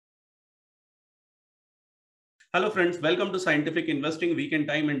Hello friends, welcome to Scientific Investing Weekend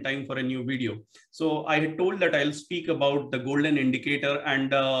Time and time for a new video. So I had told that I'll speak about the golden indicator,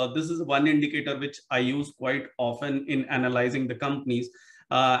 and this is one indicator which I use quite often in analyzing the companies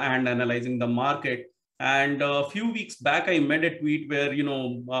and analyzing the market. And a few weeks back, I made a tweet where,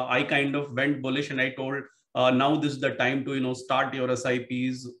 I kind of went bullish and I told now this is the time to, start your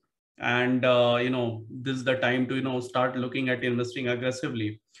SIPs, and, this is the time to, start looking at investing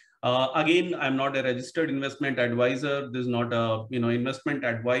aggressively. Again, I'm not a registered investment advisor. This is not a investment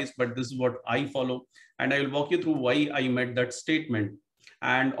advice, but this is what I follow, and I will walk you through why I made that statement.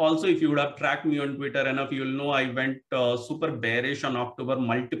 And also, if you would have tracked me on Twitter enough, you will know I went super bearish on October,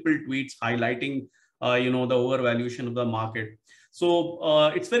 multiple tweets highlighting the overvaluation of the market.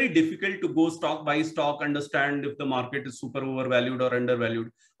 So it's very difficult to go stock by stock, understand if the market is super overvalued or undervalued.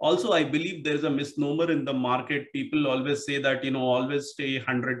 Also, I believe there is a misnomer in the market. People always say that, always stay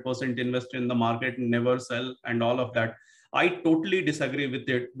 100% invested in the market and never sell and all of that. I totally disagree with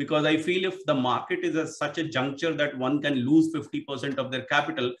it, because I feel if the market is at such a juncture that one can lose 50% of their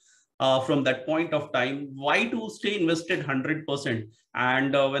capital from that point of time, why to stay invested 100%?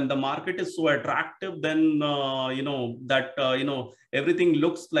 And when the market is so attractive, then everything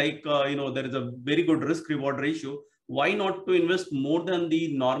looks like there is a very good risk reward ratio. Why not to invest more than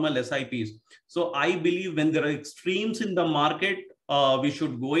the normal SIPs? So I believe when there are extremes in the market, we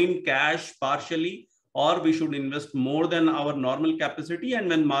should go in cash partially, or we should invest more than our normal capacity. And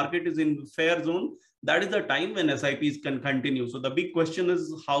when market is in fair zone, that is the time when SIPs can continue. So the big question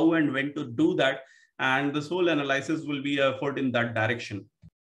is how and when to do that. And this whole analysis will be an effort in that direction.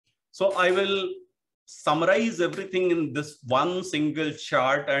 So I will summarize everything in this one single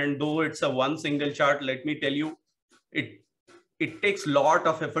chart. And though it's a one single chart, let me tell you, it takes a lot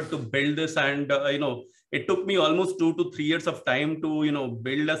of effort to build this. And, it took me almost 2 to 3 years of time to,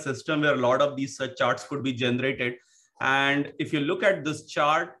 build a system where a lot of these such charts could be generated. And if you look at this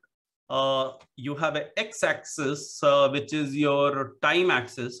chart, you have an x-axis, which is your time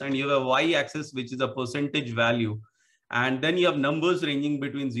axis, and you have a y-axis, which is a percentage value. And then you have numbers ranging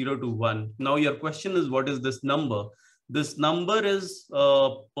between 0 to 1. Now your question is, what is this number? This number is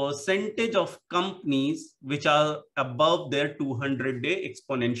a percentage of companies which are above their 200-day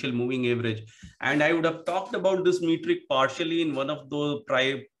exponential moving average. And I would have talked about this metric partially in one of those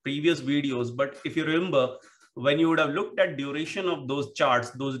previous videos. But if you remember, when you would have looked at duration of those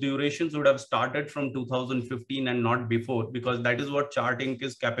charts, those durations would have started from 2015 and not before, because that is what charting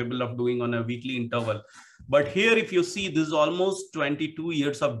is capable of doing on a weekly interval. But here, if you see, this is almost 22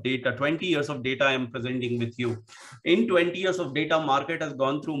 years of data, 20 years of data I am presenting with you. In 20 years of data, market has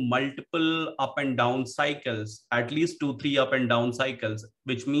gone through multiple up and down cycles, at least 2-3 up and down cycles,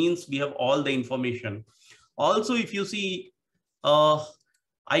 which means we have all the information. Also, if you see,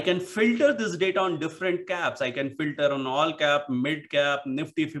 I can filter this data on different caps. I can filter on all cap, mid cap,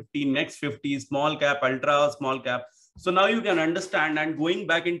 Nifty 50, next 50, small cap, ultra small cap. So now you can understand, and going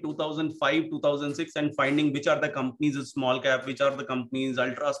back in 2005, 2006 and finding which are the companies in small cap, which are the companies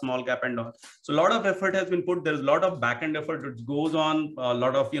ultra small cap and all. So a lot of effort has been put. There's a lot of back-end effort which goes on, a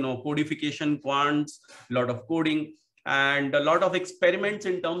lot of, codification, quants, a lot of coding, and a lot of experiments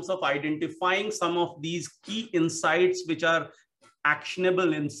in terms of identifying some of these key insights, which are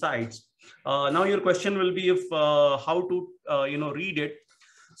actionable insights. Now your question will be if how to read it.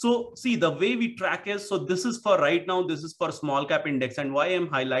 So see, the way we track is, so this is for right now, this is for small cap index. And why I'm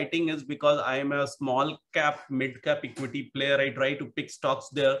highlighting is because I am a small cap, mid cap equity player. I try to pick stocks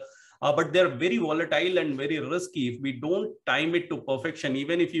there, but they're very volatile and very risky if we don't time it to perfection.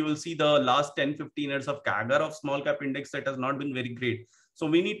 Even if you will see the last 10-15 years of CAGR of small cap index, that has not been very great. So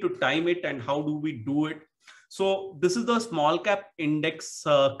we need to time it. And how do we do it? So this is the small cap index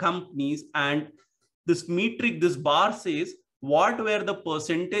companies, and this metric, this bar says what were the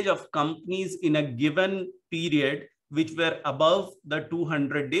percentage of companies in a given period which were above the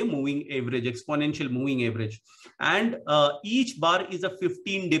 200-day moving average, exponential moving average. And each bar is a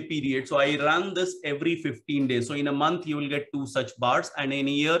 15-day period. So I run this every 15 days. So in a month, you will get 2 such bars, and in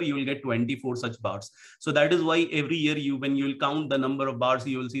a year, you will get 24 such bars. So that is why every year, when you will count the number of bars,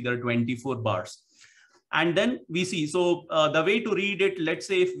 you will see there are 24 bars. And then we see, so the way to read it, let's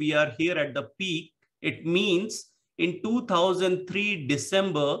say if we are here at the peak, it means in 2003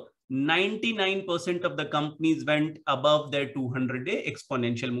 December, 99% of the companies went above their 200-day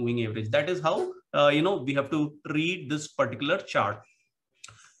exponential moving average. That is how, we have to read this particular chart.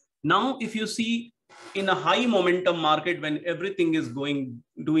 Now, if you see in a high momentum market, when everything is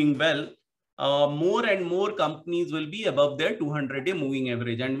doing well, more and more companies will be above their 200-day moving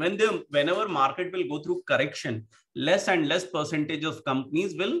average. And whenever market will go through correction, less and less percentage of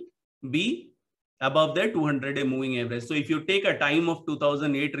companies will be above their 200-day moving average. So if you take a time of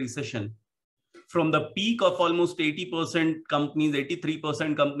 2008 recession, from the peak of almost 80% companies,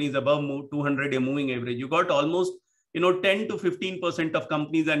 83% companies above 200-day moving average, you got almost 10 to 15% of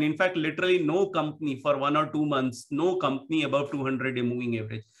companies, and in fact, literally no company for 1 or 2 months, no company above 200-day moving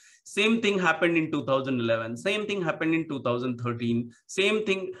average. Same thing happened in 2011. Same thing happened in 2013. Same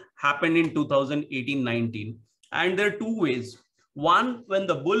thing happened in 2018-19. And there are two ways. One, when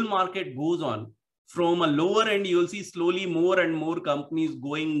the bull market goes on, from a lower end, you'll see slowly more and more companies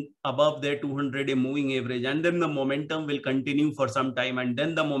going above their 200-day moving average, and then the momentum will continue for some time, and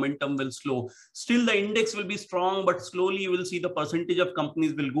then the momentum will slow. Still, the index will be strong, but slowly you will see the percentage of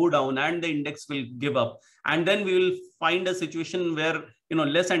companies will go down and the index will give up. And then we will find a situation where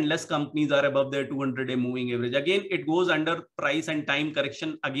less and less companies are above their 200-day moving average. Again, it goes under price and time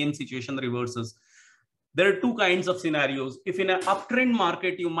correction. Again, situation reverses. There are two kinds of scenarios. If in an uptrend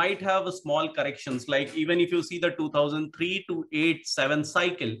market, you might have a small corrections, like even if you see the 2003 to 8-7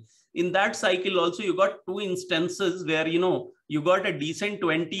 cycle, in that cycle also you got two instances where you got a decent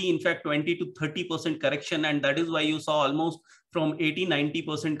 20, in fact 20 to 30% correction, and that is why you saw almost from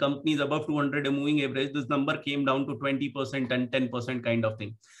 80-90% companies above 200 moving average, this number came down to 20% and 10% kind of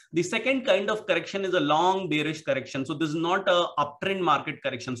thing. The second kind of correction is a long bearish correction. So this is not a uptrend market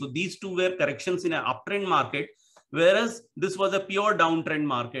correction. So these two were corrections in an uptrend market, whereas this was a pure downtrend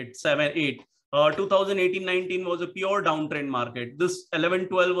market. 2018-19 was a pure downtrend market. This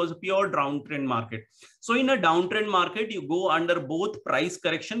 11-12 was a pure downtrend market. So in a downtrend market, you go under both price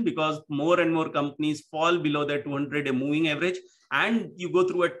correction because more and more companies fall below their 200-day moving average, and you go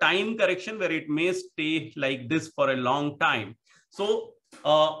through a time correction where it may stay like this for a long time. So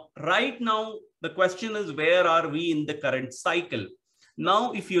right now, the question is, where are we in the current cycle?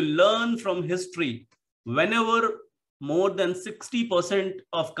 Now, if you learn from history, whenever more than 60%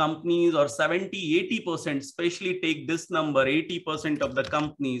 of companies or 70-80%, especially take this number, 80% of the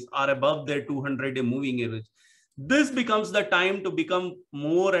companies are above their 200-day moving average. This becomes the time to become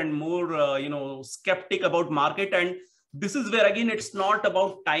more and more, skeptic about market. And this is where, again, it's not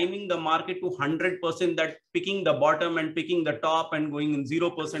about timing the market to 100%, that picking the bottom and picking the top and going in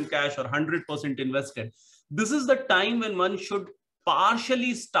 0% cash or 100% invested. This is the time when one should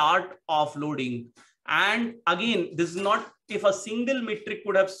partially start offloading. And again, this is not, if a single metric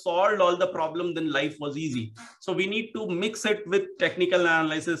could have solved all the problem, then life was easy. So we need to mix it with technical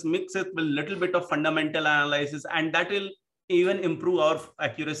analysis, mix it with a little bit of fundamental analysis, and that will even improve our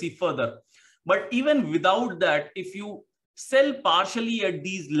accuracy further. But even without that, if you sell partially at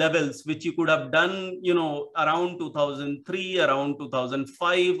these levels, which you could have done, around 2003, around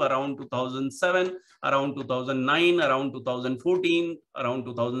 2005, around 2007, around 2009, around 2014, around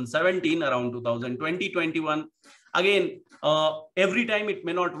 2017, around 2020, 21. Again, every time it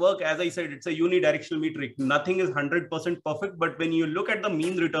may not work. As I said, it's a unidirectional metric. Nothing is 100% perfect. But when you look at the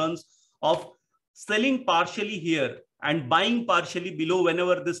mean returns of selling partially here and buying partially below,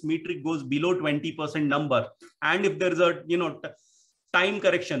 whenever this metric goes below 20% number, and if there's a time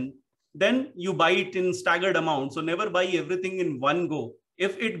correction, then you buy it in staggered amount. So never buy everything in one go.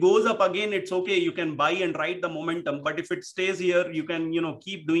 If it goes up again, it's okay, you can buy and ride the momentum. But if it stays here, you can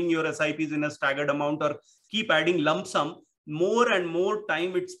keep doing your SIPs in a staggered amount or keep adding lump sum. More and more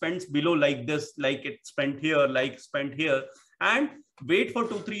time it spends below, like this, like it spent here, like spent here, and wait for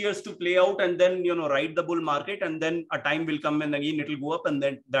 2-3 years to play out, and then ride the bull market, and then a time will come and again it will go up, and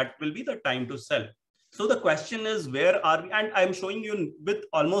then that will be the time to sell. So the question is, where are we? And I'm showing you with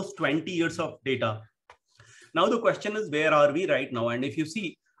almost 20 years of data. Now the question is, where are we right now? And if you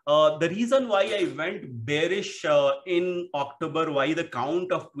see, the reason why I went bearish in October, why the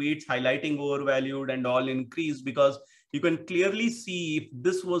count of tweets highlighting overvalued and all increased, because you can clearly see if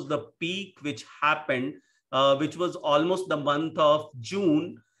this was the peak which happened, which was almost the month of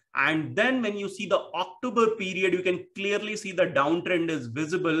June. And then when you see the October period, you can clearly see the downtrend is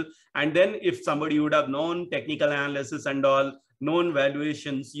visible. And then if somebody would have known technical analysis and all, known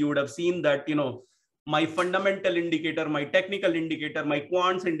valuations, you would have seen that, my fundamental indicator, my technical indicator, my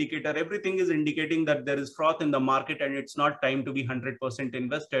quants indicator, everything is indicating that there is froth in the market and it's not time to be 100%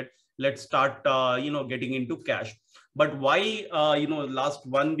 invested. Let's start, getting into cash. But why, last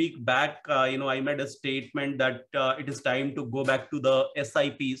 1 week back, I made a statement that it is time to go back to the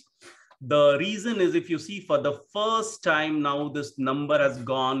SIPs. The reason is, if you see, for the first time now, this number has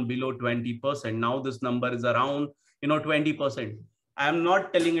gone below 20%. Now this number is around, 20%. I'm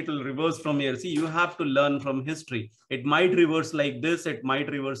not telling it will reverse from here. See, you have to learn from history. It might reverse like this. It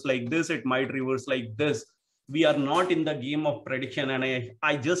might reverse like this. It might reverse like this. We are not in the game of prediction, and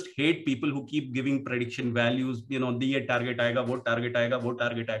I just hate people who keep giving prediction values. The target aega, wo target aega, wo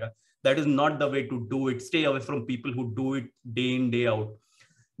target aega. That is not the way to do it. Stay away from people who do it day in, day out.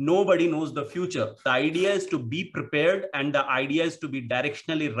 Nobody knows the future. The idea is to be prepared, and the idea is to be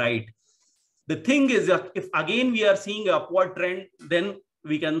directionally right. The thing is that if again we are seeing an upward trend, then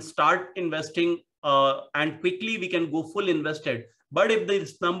we can start investing and quickly we can go full invested. But if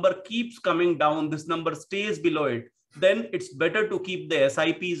this number keeps coming down, this number stays below it, then it's better to keep the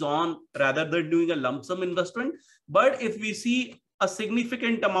SIPs on rather than doing a lump sum investment. But if we see a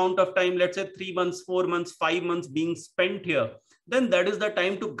significant amount of time, let's say 3 months, 4 months, 5 months being spent here, then that is the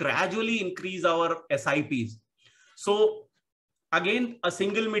time to gradually increase our SIPs. So again, a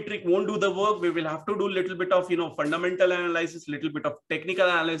single metric won't do the work. We will have to do a little bit of fundamental analysis, little bit of technical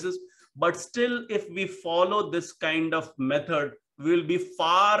analysis. But still, if we follow this kind of method, we will be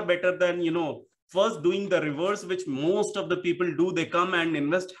far better than first doing the reverse, which most of the people do. They come and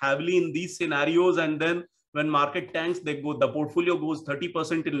invest heavily in these scenarios, and then when market tanks, the portfolio goes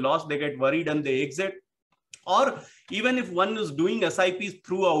 30% in loss, they get worried and they exit. Or even if one is doing SIPs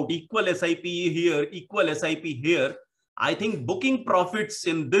throughout, equal SIP here, equal SIP here, I think booking profits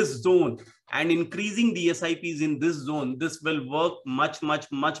in this zone and increasing the SIPs in this zone, this will work much, much,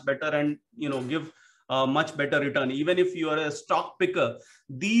 much better and give a much better return. Even if you are a stock picker,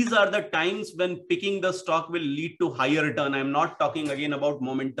 these are the times when picking the stock will lead to higher return. I'm not talking again about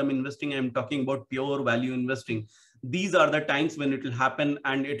momentum investing. I'm talking about pure value investing. These are the times when it will happen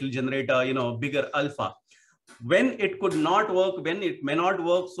and it will generate a bigger alpha. When it could not work, when it may not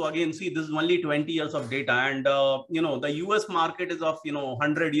work. So again, see, this is only 20 years of data, and the US market is of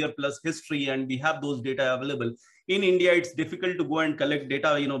 100-year plus history, and we have those data available. In India, it's difficult to go and collect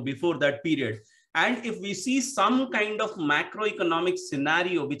data before that period. And if we see some kind of macroeconomic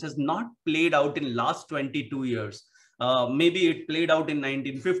scenario which has not played out in last 22 years, maybe it played out in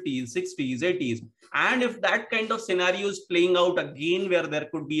 1950s, 60s, 80s. And if that kind of scenario is playing out again, where there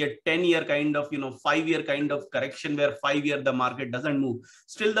could be a 10-year kind of, 5-year kind of correction, where 5-year the market doesn't move,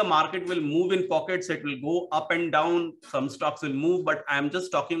 still the market will move in pockets. It will go up and down. Some stocks will move, but I'm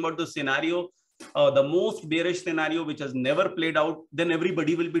just talking about the scenario, the most bearish scenario, which has never played out. Then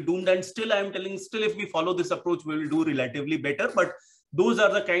everybody will be doomed. And still, I'm telling, still, if we follow this approach, we will do relatively better. But those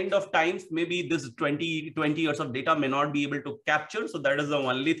are the kind of times maybe this 20 years of data may not be able to capture. So that is the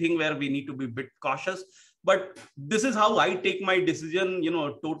only thing where we need to be a bit cautious. But this is how I take my decision,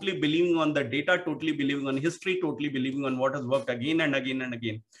 totally believing on the data, totally believing on history, totally believing on what has worked again and again and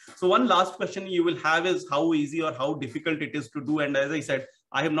again. So one last question you will have is how easy or how difficult it is to do. And as I said,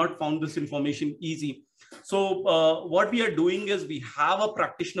 I have not found this information easy. So what we are doing is we have a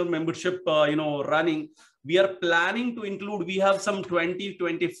practitioner membership, running. We are planning to include, we have some 20,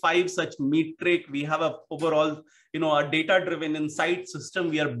 25 such metric. We have a overall, a data-driven insight system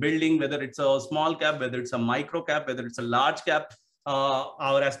we are building, whether it's a small cap, whether it's a micro cap, whether it's a large cap.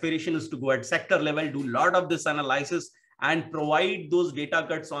 Our aspiration is to go at sector level, do a lot of this analysis and provide those data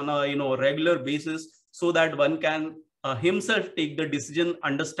cuts on a regular basis, so that one can himself take the decision,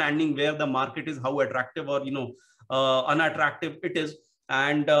 understanding where the market is, how attractive or unattractive it is.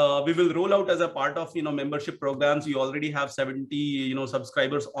 And we will roll out as a part of membership programs. We already have 70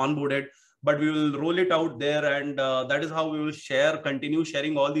 subscribers onboarded, but we will roll it out there, and that is how we will continue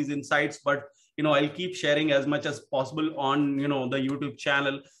sharing all these insights. But I'll keep sharing as much as possible on the YouTube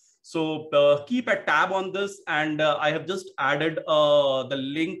channel. So keep a tab on this, and I have just added the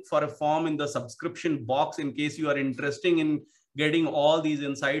link for a form in the subscription box in case you are interested in getting all these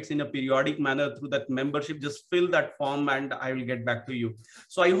insights in a periodic manner through that membership. Just fill that form and I will get back to you.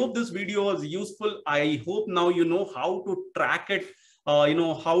 So I hope this video was useful. I hope now you know how to track it, how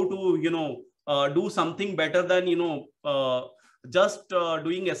to do something better than just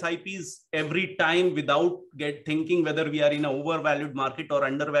doing SIPs every time without thinking whether we are in an overvalued market or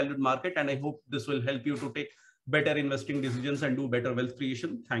undervalued market. And I hope this will help you to take better investing decisions and do better wealth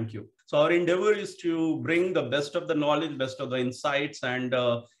creation. Thank you. So our endeavor is to bring the best of the knowledge, best of the insights. And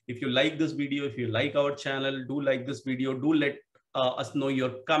if you like this video, if you like our channel, do like this video, do let us know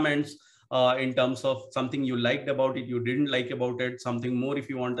your comments in terms of something you liked about it, you didn't like about it, something more if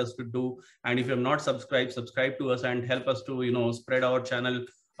you want us to do. And if you have not subscribed, subscribe to us and help us to spread our channel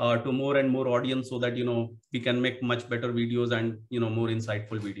to more and more audience, so that we can make much better videos and more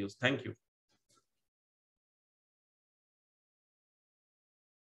insightful videos. Thank you.